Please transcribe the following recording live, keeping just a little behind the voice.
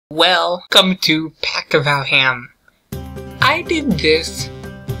Welcome to Pacvalham. I did this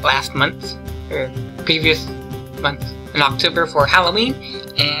last month, or previous month, in October for Halloween,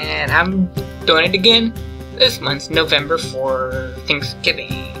 and I'm doing it again this month, November, for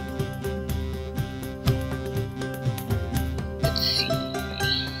Thanksgiving. Let's see. Let's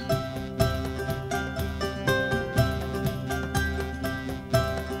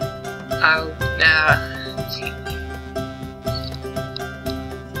see.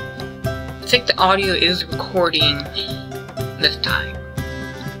 I think the audio is recording this time,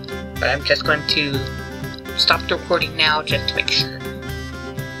 but I'm just going to stop the recording now just to make sure.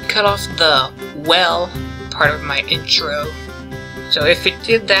 Cut off the well part of my intro, so if it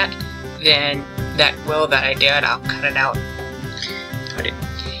did that, then that well that I did, I'll cut it out.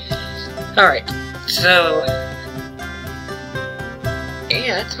 Alright, so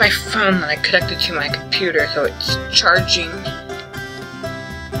yeah, that's my phone that I connected to my computer, so it's charging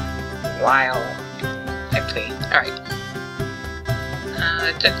while I play. Alright.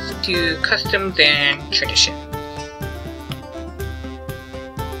 Let's do custom, then tradition.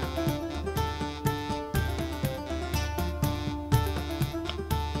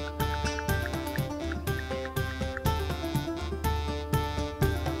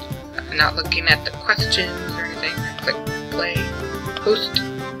 I'm not looking at the questions or anything. Click play, post.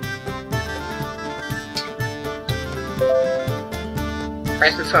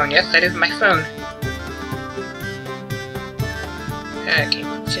 Where's the phone? Yes, that is my phone. Okay,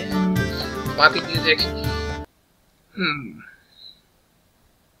 options, lobby music.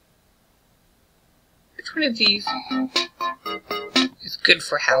 Which one of these is good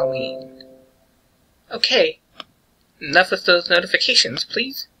for Halloween? Okay, enough with those notifications,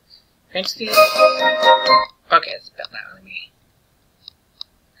 please. Fancy these? Okay, let's spell that on me.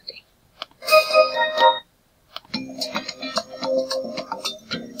 Okay.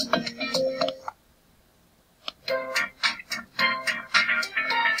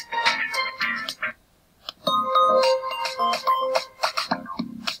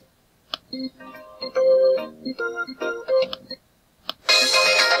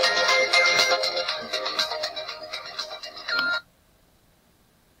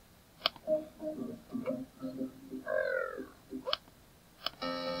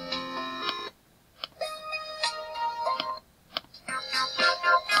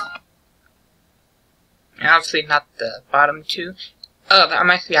 Obviously not the bottom two. Oh, that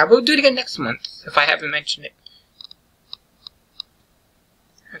reminds me, I will do it again next month, if I haven't mentioned it.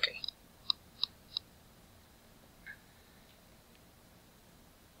 Okay.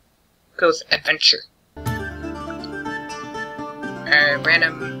 Goes adventure.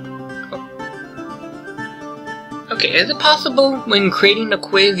 Random. Oh. Okay, is it possible when creating a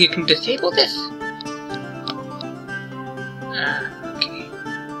quiz you can disable this? Okay.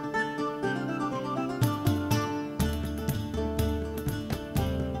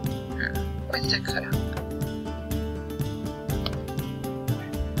 Where's that cut out?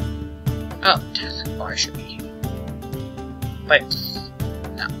 Oh, taskbar should be here. But it's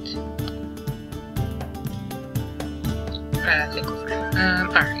not. I think over.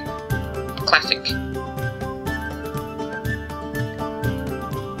 Alright. Classic.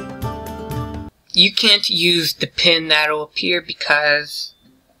 You can't use the pin that'll appear because,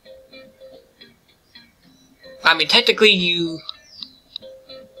 I mean, technically you...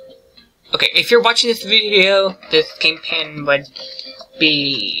 Okay, if you're watching this video, this game pin would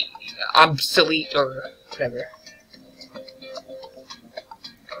be obsolete or whatever.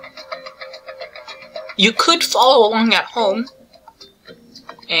 You could follow along at home,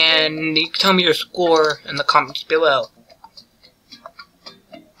 and you can tell me your score in the comments below.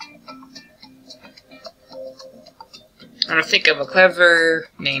 I'm gonna think of a clever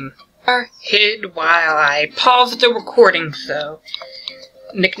name. Hid while I pause the recording, so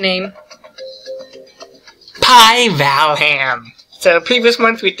nickname Pacvalham. So previous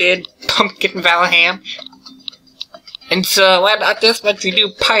month we did Pumpkinvalham, and so why not this month we do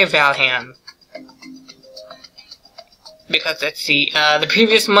Pacvalham? Because let's see, the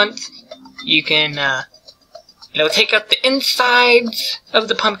previous month you can take out the insides of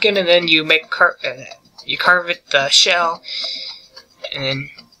the pumpkin, and then you make you carve it the shell, and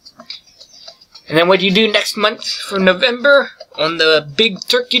then what you do next month for November on the big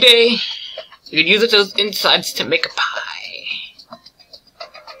turkey day, you can use those insides to make a pie.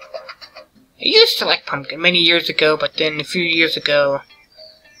 I used to like pumpkin many years ago, but then a few years ago,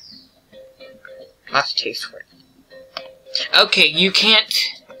 lost taste for it. Okay, you can't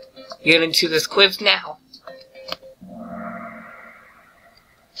get into this quiz now.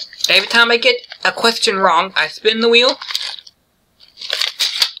 Every time I get a question wrong, I spin the wheel,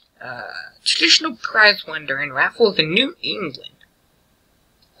 Traditional prize winner in raffles in New England.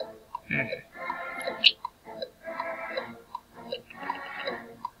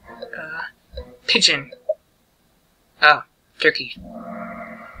 Pigeon. Oh, turkey.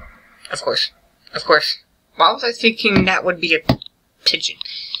 Of course. Of course. Why was I thinking that would be a pigeon?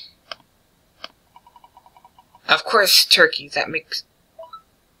 Of course, turkey. That makes...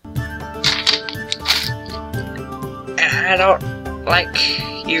 I don't like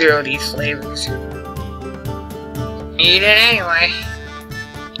either of these flavors. Eat it anyway.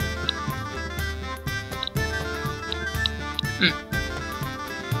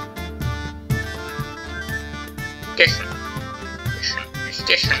 Different.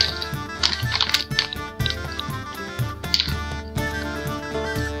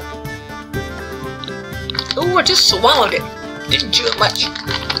 Oh, I just swallowed it. Didn't chew it much.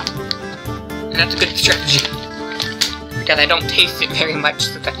 And that's a good strategy. Because I don't taste it very much,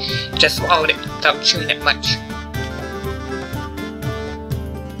 so I just swallowed it without chewing it much.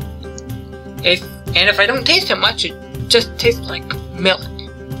 If I don't taste it much, it just tastes like milk.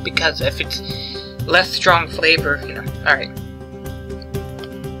 Because if it's less strong flavor, you know. Alright.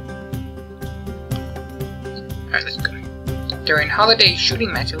 Alright, let's go. During holiday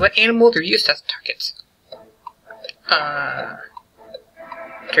shooting matches, what animals are used as targets?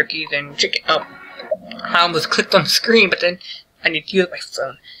 Turkeys and chicken. Oh. I almost clicked on the screen, but then I need to use my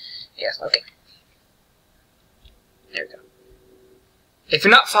phone. Yes, okay. There we go. If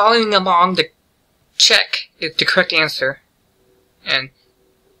you're not following along, the check is the correct answer. And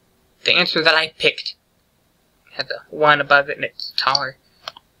the answer that I picked has a 1 above it and it's taller.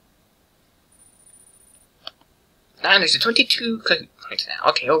 Now there's a 22 Kahoot points now.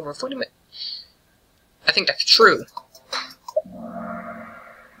 Okay, over 40 minutes. I think that's true.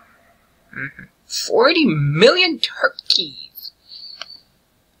 40 million turkeys.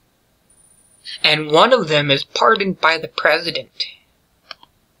 And one of them is pardoned by the president.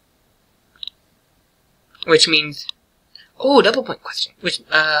 Which means... Oh, double point question. Which,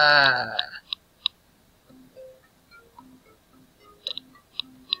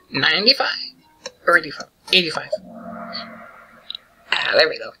 95? Or 85? 85. There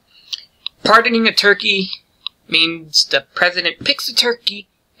we go. Pardoning a turkey means the president picks a turkey,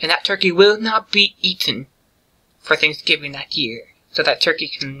 and that turkey will not be eaten for Thanksgiving that year. So that turkey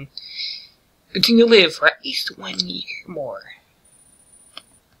can continue to live for at least 1 year more.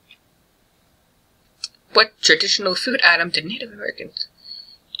 What traditional food item did Native Americans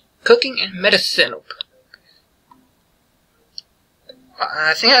cooking and medicinal?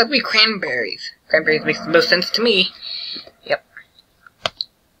 I think that would be cranberries. Cranberries makes the most sense to me. Yep.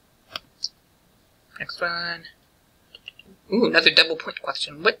 Next one. Ooh, another double point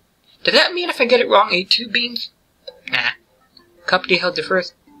question. What does that mean if I get it wrong? Ate 2 beans? Nah. Company held the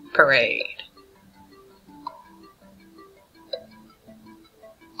first parade.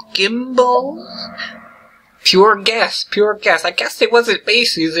 Gimbals? Pure guess, pure guess. I guess it wasn't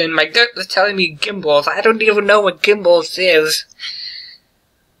Macy's and my gut was telling me Gimbals. I don't even know what Gimbals is.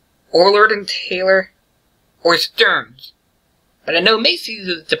 Or Lord & Taylor. Or Stearns. But I know Macy's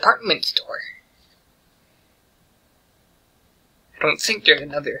is a department store. I don't think there's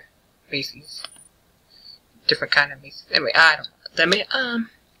another Macy's. Different kind of Macy's. Anyway, I don't know.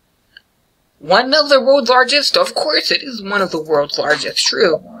 One of the world's largest? Of course it is one of the world's largest.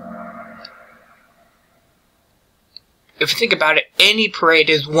 True. If you think about it, any parade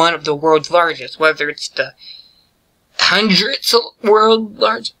is one of the world's largest, whether it's the 100th world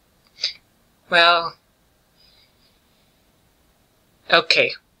largest. Well,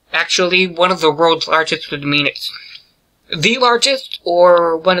 okay. Actually, one of the world's largest would mean it's the largest,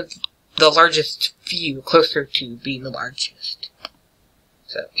 or one of the largest few, closer to being the largest.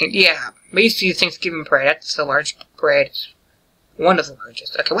 So, yeah, Macy's Thanksgiving Parade, that's the large parade. It's one of the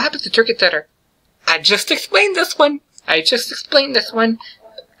largest. Okay, what happens to turkeys that are... I just explained this one!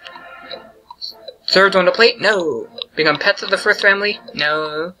 Served on a plate? No. Become pets of the first family?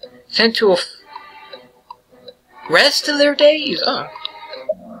 No. Sent to a rest of their days? Oh.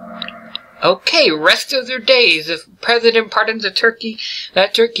 Okay, rest of their days. If the president pardons a turkey,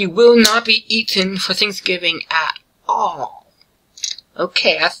 that turkey will not be eaten for Thanksgiving at all.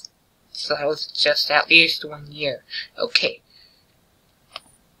 Okay, so that was just at least 1 year. Okay.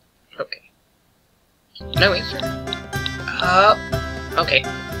 Okay. No answer. Okay.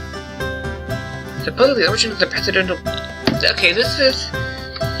 Supposedly the origin of the presidential... Okay, this is...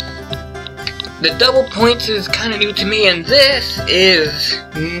 The double points is kind of new to me, and this is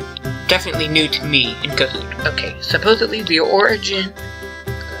definitely new to me in Kahoot. Okay, supposedly the origin...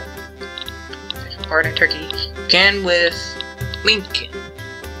 Pardon Turkey began with Lincoln.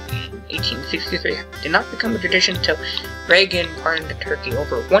 1963 did not become a tradition until Reagan pardoned the turkey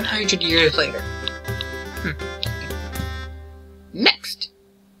over 100 years later. Next!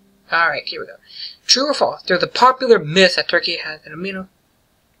 Alright, here we go. True or false? There's a popular myth that turkey has an amino.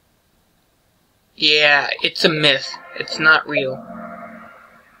 Yeah, it's a myth. It's not real.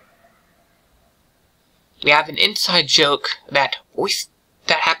 We have an inside joke that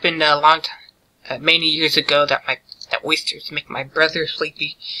happened a long time, many years ago, that oysters make my brother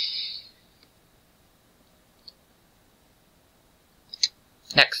sleepy.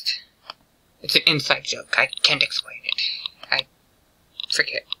 Next. It's an inside joke. I can't explain it. I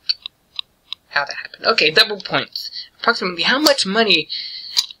forget how that happened. Okay, double points. Approximately how much money?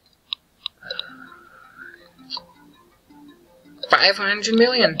 500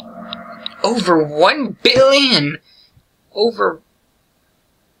 million. Over 1 billion. Over,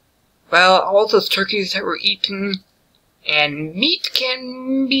 well, all those turkeys that were eaten. And meat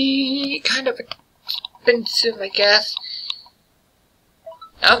can be kind of expensive, I guess.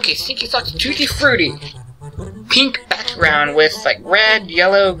 Okay, Stinky Socks Tutti Frutti. Pink background with like red,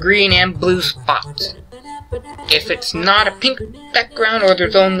 yellow, green, and blue spots. If it's not a pink background or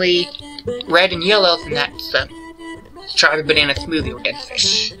there's only red and yellow, then that's strawberry banana smoothie or dead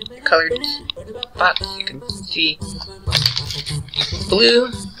fish. Colored spots, you can see blue,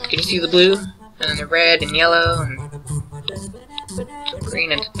 you can see the blue, and the red and yellow, and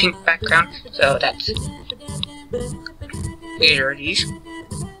green and pink background. So that's these are these.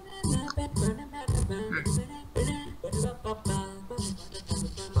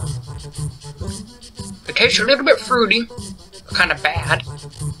 It tastes a little bit fruity, kind of bad.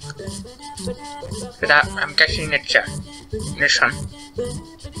 But I'm guessing it's this one.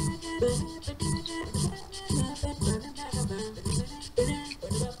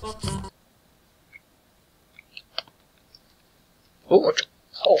 Oh, it's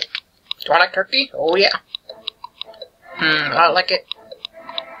whole. Do I like turkey? Oh yeah. I like it.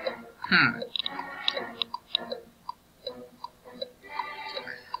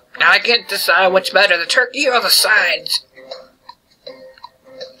 Now I can't decide what's better, the turkey or the sides.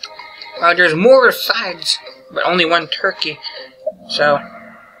 Well, there's more sides, but only one turkey. So,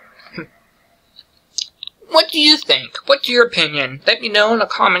 what do you think? What's your opinion? Let me know in the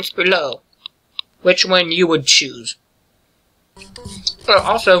comments below which one you would choose. Well,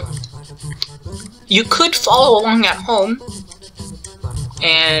 also, you could follow along at home,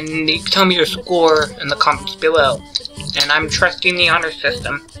 and you can tell me your score in the comments below. And I'm trusting the honor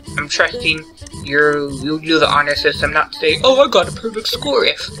system. I'm trusting you do the honor system, not say, oh, I got a perfect score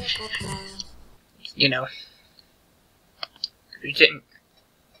if, you know, you didn't.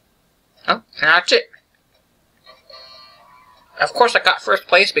 Oh, that's it. Of course I got first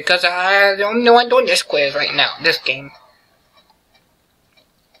place because I'm the only one doing this quiz right now, this game.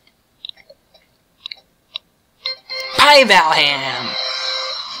 Pacvalham.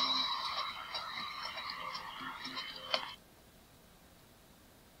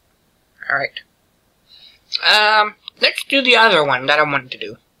 Alright. Let's do the other one that I wanted to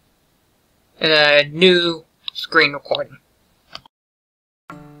do. The new screen recording.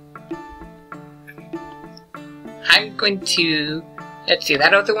 I'm going to, let's see,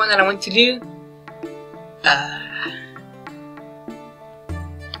 that other one that I want to do.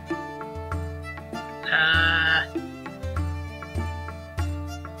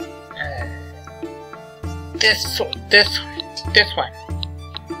 This one.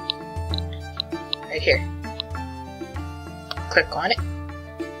 Right here. Click on it.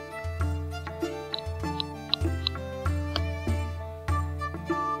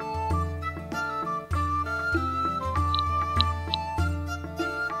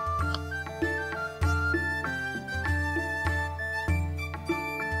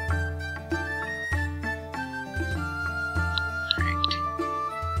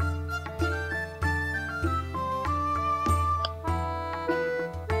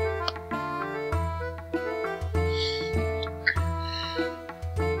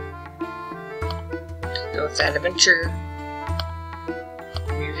 Go with that adventure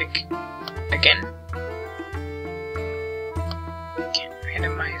music again. Can't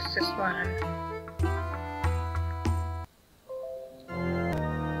randomize this one.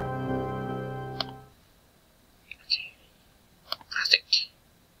 Okay. Classic.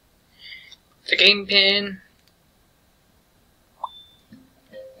 The game pin.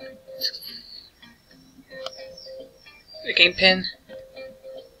 The game pin.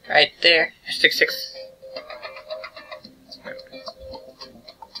 Right there. 6.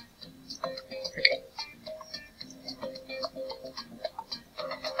 Okay.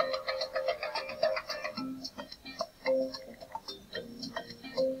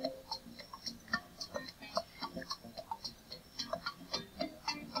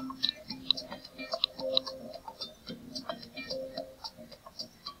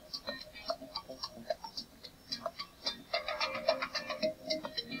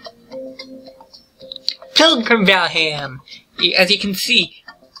 Pacvalham. As you can see,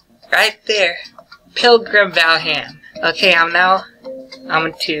 right there, Pacvalham. Okay, I'm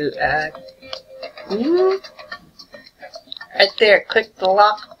going to, right there, click the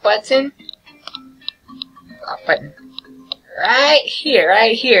lock button. Lock button. Right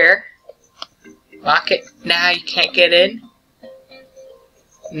here. Lock it. Now you can't get in.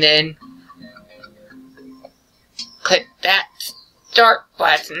 And then click that start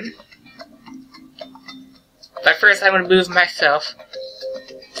button. But first I'm going to move myself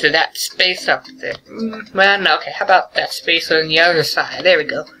to that space up there. Well, no, okay, how about that space on the other side? There we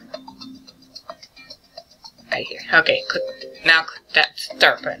go. Right here. Okay, now click that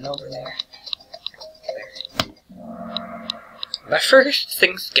start button over there. But first,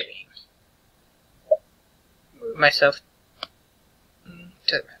 Thanksgiving. Move myself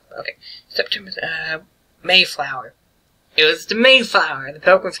to the okay. September, Mayflower. It was the Mayflower. The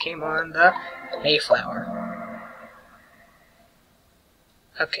Pilgrims came on the Mayflower.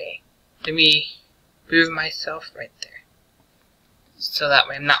 Okay, let me move myself right there. So that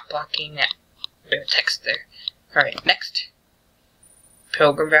way I'm not blocking that bit of text there. Alright, next.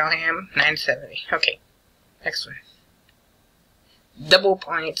 Pacvalham 970. Okay, next one. Double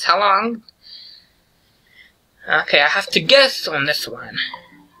points. How long? Okay, I have to guess on this one.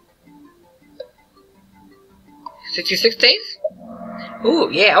 66 days? Ooh,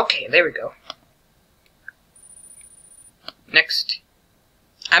 yeah, okay, there we go. Next.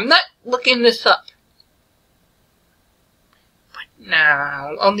 I'm not looking this up. But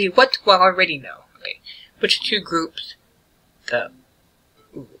now, only what do I already know? Okay, which two groups? The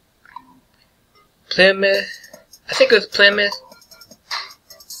Plymouth, I think it was Plymouth,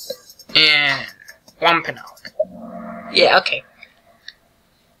 and Wampanoag. Yeah, okay.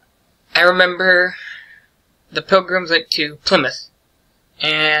 I remember the Pilgrims went to Plymouth,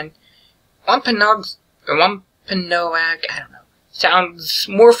 and Wampanoag, I don't know, sounds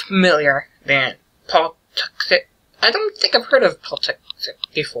more familiar than Pawtuxet. I don't think I've heard of Pawtuxet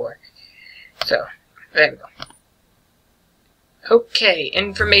before. So, there we go. Okay,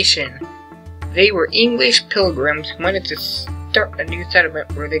 information. They were English pilgrims who wanted to start a new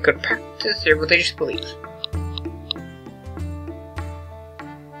settlement where they could practice their religious beliefs.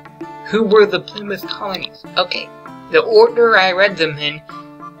 Who were the Plymouth colonies? Okay, the order I read them in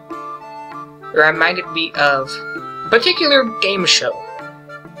reminded me of a particular game show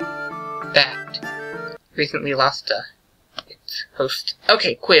that recently lost its host.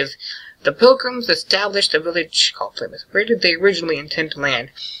 Okay, quiz. The Pilgrims established a village called Plymouth. Where did they originally intend to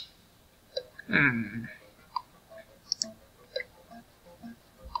land?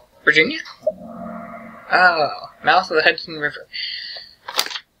 Virginia? Oh, mouth of the Hudson River.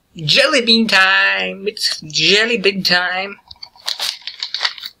 Jelly bean time! It's jelly bean time!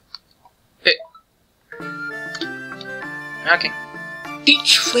 Okay.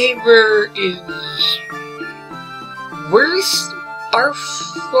 Peach flavor is worse. Barf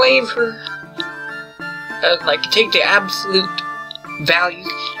flavor. Like, take the absolute values.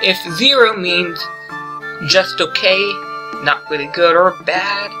 If 0 means just okay, not really good or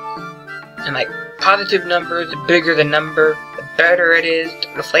bad, and like positive numbers, the bigger the number, the better it is,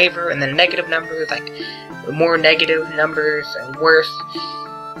 the flavor, and the negative numbers, like the more negative numbers and worse.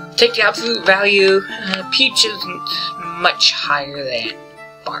 Take the absolute value. Peach isn't much higher than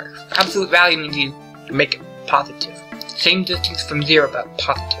barf. Absolute value means you make it positive. Same distance from 0, but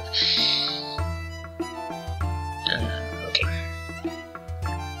positive. Okay.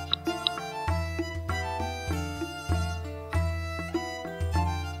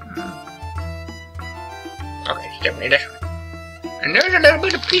 Okay, it's definitely this one. And there's a little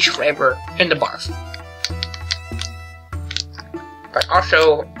bit of peach flavor in the barf. But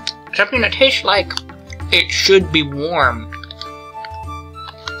also, something that tastes like it should be warm.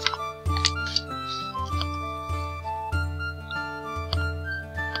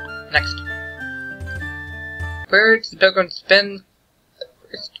 Next. Where did the Pilgrims spend the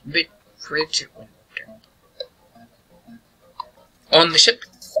first big frigid winter? On the ship?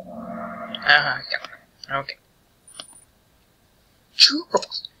 Yeah. Okay. True or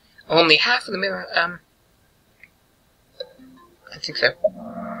false? Only half of the mirror, I think so.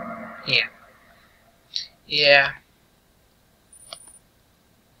 Yeah. Yeah.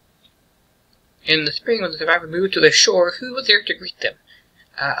 In the spring, when the survivors moved to the shore, who was there to greet them?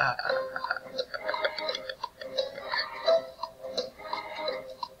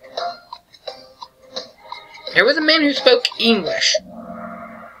 There was a man who spoke English.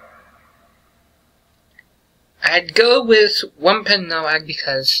 I'd go with Wampanoag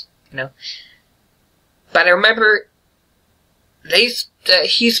because, you know, but I remember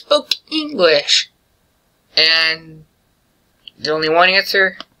he spoke English. And the only one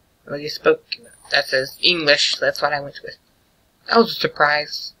answer, well, you spoke, that says English, so that's what I went with. That was a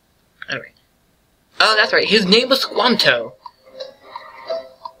surprise. Anyway. Oh, that's right, his name was Squanto.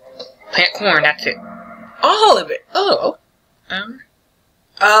 Plant corn, that's it. All of it! Oh,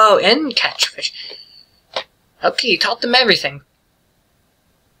 and catch fish. Okay, you taught them everything.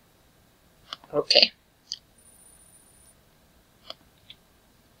 Okay.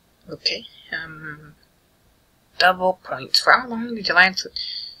 Okay, double points. For how long did you lance it?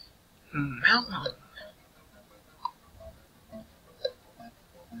 How long?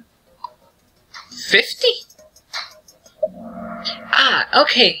 50? Ah,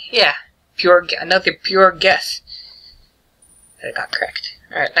 okay, yeah. Another pure guess. That got correct.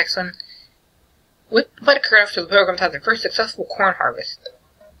 Alright, next one. What occurred after the Pilgrims had their first successful corn harvest?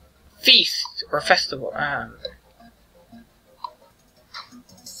 Feast or festival?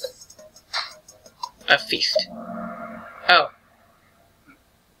 A feast. Oh.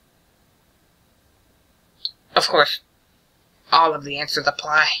 Of course. All of the answers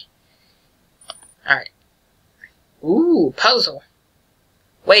apply. Alright. Ooh, puzzle.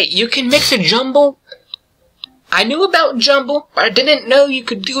 Wait, you can mix a jumble? I knew about jumble, but I didn't know you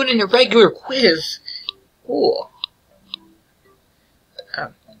could do it in a regular quiz. Cool.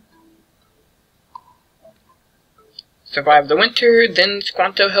 Survive the winter, then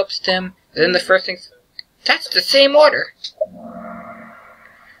Squanto helps them, then the first thing... That's the same order!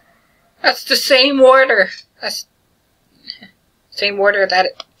 That's the same order! That's... Same order that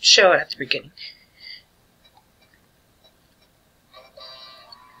it showed at the beginning.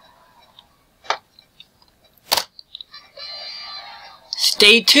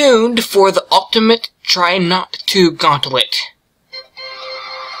 Stay tuned for the ultimate Try Not To Gauntlet,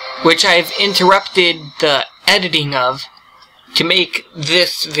 which I've interrupted the editing of to make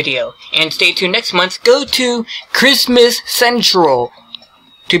this video. And stay tuned next month. Go to Christmas Central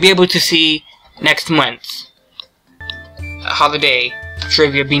to be able to see next month's holiday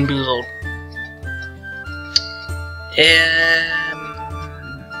trivia BeanBoozled.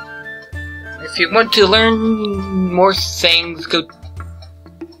 If you want to learn more things, go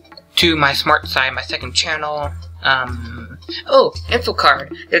to my smart side, my second channel. Oh, info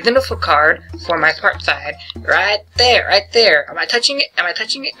card. There's an info card for my smart side. Right there, right there. Am I touching it? Am I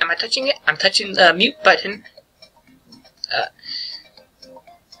touching it? Am I touching it? I'm touching the mute button.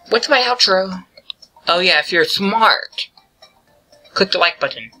 What's my outro? Oh yeah, if you're smart, click the like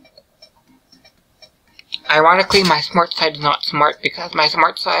button. Ironically, my smart side is not smart because my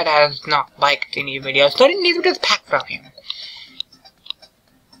smart side has not liked any videos, so neither does Pacvalham.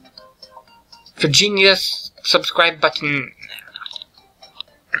 For genius, subscribe button.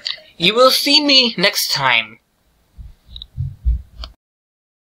 You will see me next time.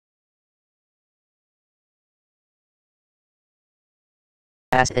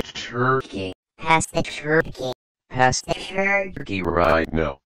 Pass the turkey. Pass the turkey. Pass the Turkey. right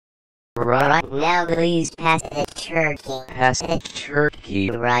now. Right now, please pass the turkey. Pass the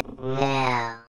turkey Right now.